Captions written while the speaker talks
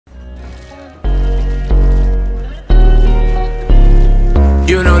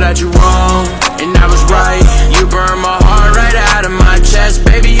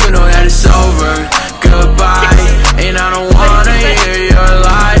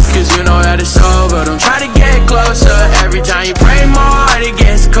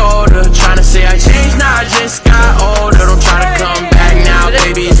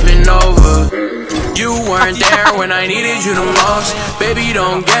need you the most. Baby,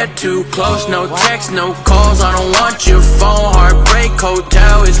 don't get too close. No text, no calls, I don't want your phone. Heartbreak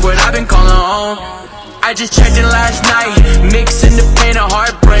hotel is what I've been calling home. I just checked in last night, mixing the pain of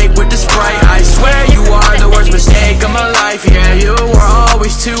heartbreak with the Sprite. I swear you are the worst mistake of my life. Yeah, you were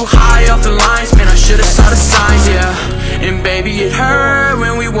always too high off the lines. Man, I should've saw the signs, yeah. And baby, it hurt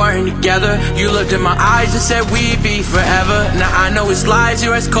when we weren't together. You looked in my eyes and said we'd be forever. Now I know it's lies,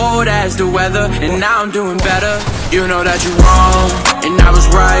 you're as cold as the weather. And now I'm doing better. You know that you're wrong, and I was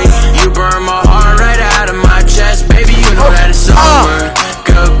right. You burned my heart right out of my chest. Baby, you know that it's over.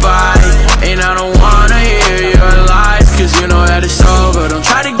 Goodbye, and I don't wanna hear your lies, cause you know that it's over. Don't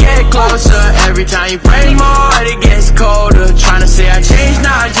try to get closer. Every time you break my heart, it gets colder. Trying to say I changed,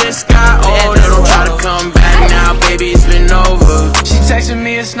 now I just got older. Don't try to come back now, baby, it's been over. She texted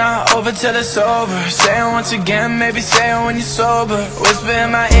me, it's not over till it's over. Say it once again, maybe say it when you're sober. Whisper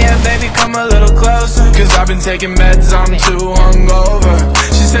in my ear, baby, come a little closer, cause I've been taking meds, I'm too hungover.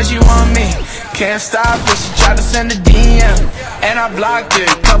 She said she want me, can't stop it. She tried to send a DM, and I blocked it.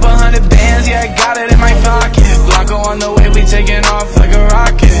 Couple hundred bands, yeah, I got it in my pocket. Blanco on the way, we taking off like a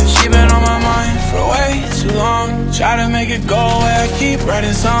rocket. She been on my mind for way too long. Try to make it go away, I keep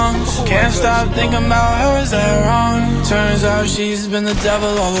writing songs. Can't stop thinking about her, is that wrong? Turns out she's been the devil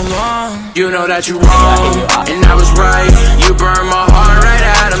all along. You know that you're wrong, and I was right. You burned my heart right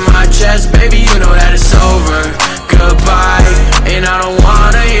out of my chest. Baby, you know that it's over. Goodbye, and I don't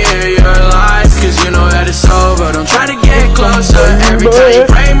wanna hear your lies, cause you know that it's over. Don't try to get closer. Every time you